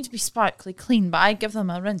 they don't need to be sparkly clean, but I give them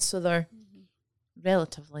a rinse so they're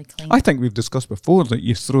relatively clean. I think we've discussed before that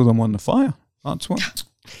you throw them on the fire. That's what. That's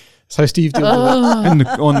how Steve deals with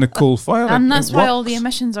it. On the coal fire. And that's why all the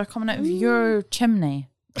emissions are coming out of your chimney.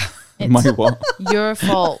 My what? Your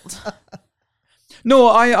fault. No,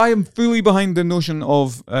 I am fully behind the notion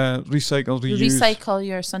of recycle, reuse. You recycle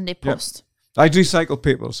your Sunday Post. I recycle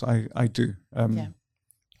papers. I do.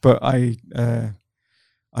 But I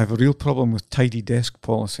have a real problem with tidy desk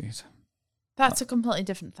policies. That's a completely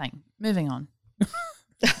different thing. Moving on.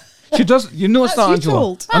 She does. You notice that,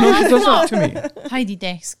 Angela? I know she does that to me. Tidy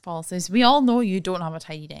desk policies. We all know you don't have a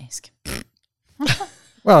tidy desk.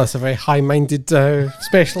 Well, it's a very high-minded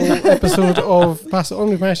special episode of Pass It On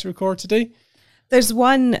we've managed to record today. There's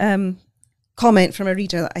one comment from a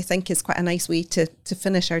reader that I think is quite a nice way to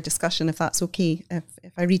finish our discussion, if that's okay, if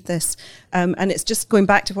I read this. And it's just going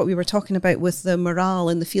back to what we were talking about with the morale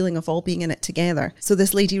and the feeling of all being in it together. So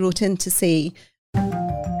this lady wrote in to say,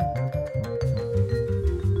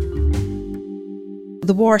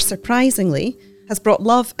 the war, surprisingly, has brought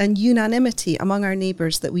love and unanimity among our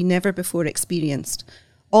neighbours that we never before experienced.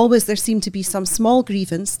 Always there seemed to be some small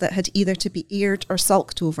grievance that had either to be aired or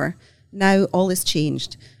sulked over. Now all is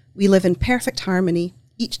changed. We live in perfect harmony,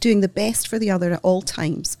 each doing the best for the other at all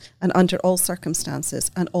times and under all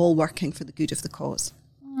circumstances, and all working for the good of the cause.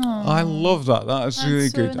 Aww. I love that. That is really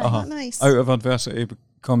so good. Nice. Out of adversity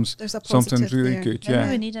becomes something really there. good. Maybe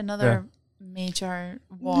Yeah. we need another major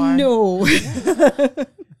war. No.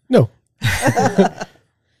 No.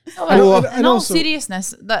 In all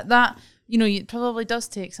seriousness, that it probably does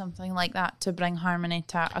take something like that to bring harmony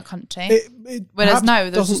to a country. Whereas now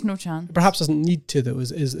there's just no chance. Perhaps doesn't need to, though,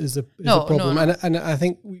 is a problem. No. And I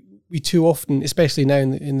think we too often, especially now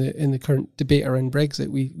in the current debate around Brexit,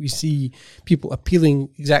 we see people appealing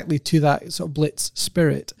exactly to that sort of blitz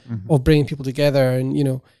spirit of bringing people together. And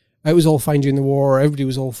it was all fine during the war. Everybody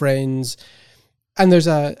was all friends. And there's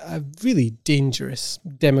a really dangerous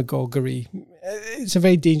demagoguery. It's a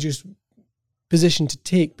very dangerous position to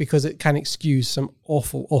take because it can excuse some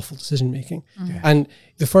awful, awful decision making. And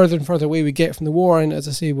the further and further away we get from the war, and as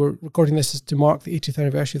I say, we're recording this to mark the 80th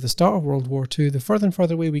anniversary of the start of World War II, the further and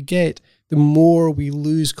further away we get, the more we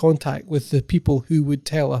lose contact with the people who would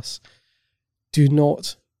tell us, do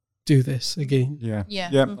not do this again. Yeah,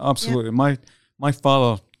 absolutely. Yeah. My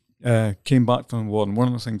father came back from the war, and one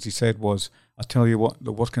of the things he said was, I tell you what,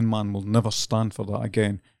 the working man will never stand for that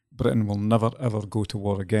again. Britain will never, ever go to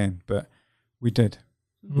war again. But we did.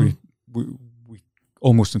 We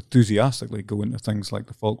almost enthusiastically go into things like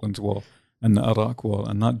the Falklands War and the Iraq War,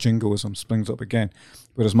 and that jingoism springs up again.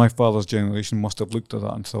 Whereas my father's generation must have looked at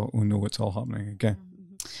that and thought, oh no, it's all happening again.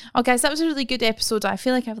 Oh, guys, that was a really good episode. I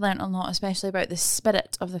feel like I've learned a lot, especially about the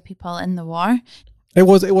spirit of the people in the war. It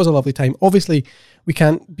was a lovely time. Obviously, we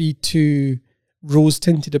can't be too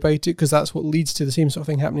rose-tinted about it because that's what leads to the same sort of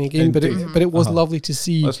thing happening again. Indeed. But it was lovely to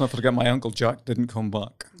see. Let's not forget my Uncle Jack didn't come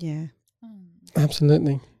back. Yeah.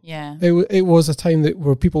 Absolutely. Yeah. It was a time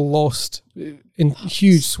where people lost in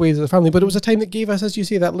huge swathes of the family, but it was a time that gave us, as you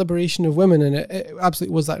say, that liberation of women, and it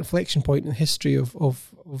absolutely was that inflection point in the history of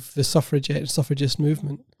the suffragist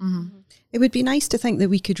movement. Mm-hmm. It would be nice to think that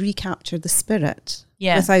we could recapture the spirit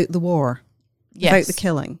without the war, without the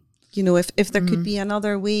killing. If there could be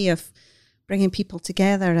another way of bringing people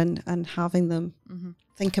together and having them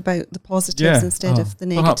think about the positives instead of the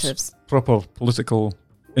negatives. Proper political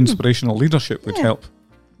inspirational leadership would help,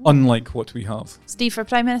 unlike what we have. Steve for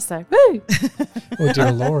Prime Minister. Woo! Oh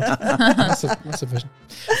dear Lord. That's a vision.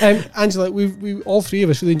 Angela, we all three of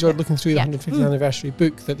us really enjoyed looking through the 150th anniversary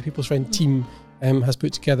book that the People's Friend team has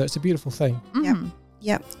put together. It's a beautiful thing. Mm-hmm.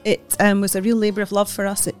 Yeah, it was a real labour of love for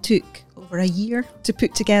us. It took over a year to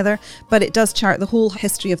put together, but it does chart the whole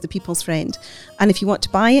history of the People's Friend. And if you want to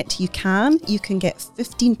buy it, you can. You can get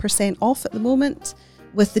 15% off at the moment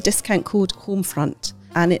with the discount code HOMEFRONT.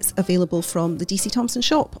 And it's available from the DC Thomson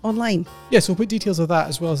shop online. Yes, we'll put details of that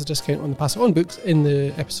as well as the discount on the Pass It On books in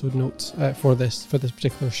the episode notes for this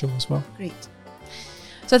particular show as well. Great.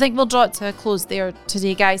 So I think we'll draw it to a close there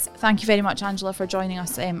today, guys. Thank you very much, Angela, for joining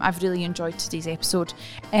us. I've really enjoyed today's episode.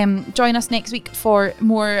 Join us next week for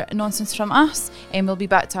more nonsense from us, and we'll be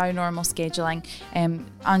back to our normal scheduling.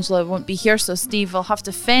 Angela won't be here, so Steve will have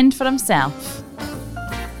to fend for himself.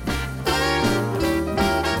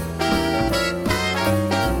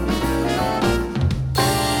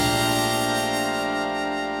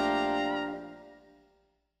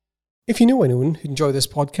 If you know anyone who'd enjoy this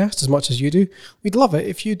podcast as much as you do, we'd love it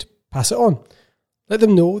if you'd pass it on. Let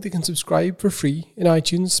them know they can subscribe for free in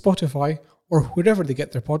iTunes, Spotify, or wherever they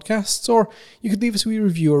get their podcasts, or you could leave us a wee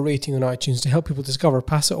review or rating on iTunes to help people discover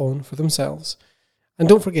Pass It On for themselves. And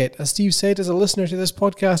don't forget, as Steve said, as a listener to this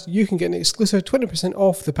podcast, you can get an exclusive 20%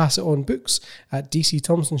 off the Pass It On books at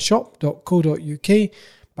dcthomsonshop.co.uk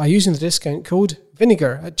by using the discount code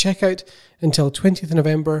VINEGAR at checkout until 20th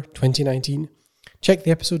November 2019. Check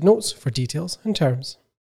the episode notes for details and terms.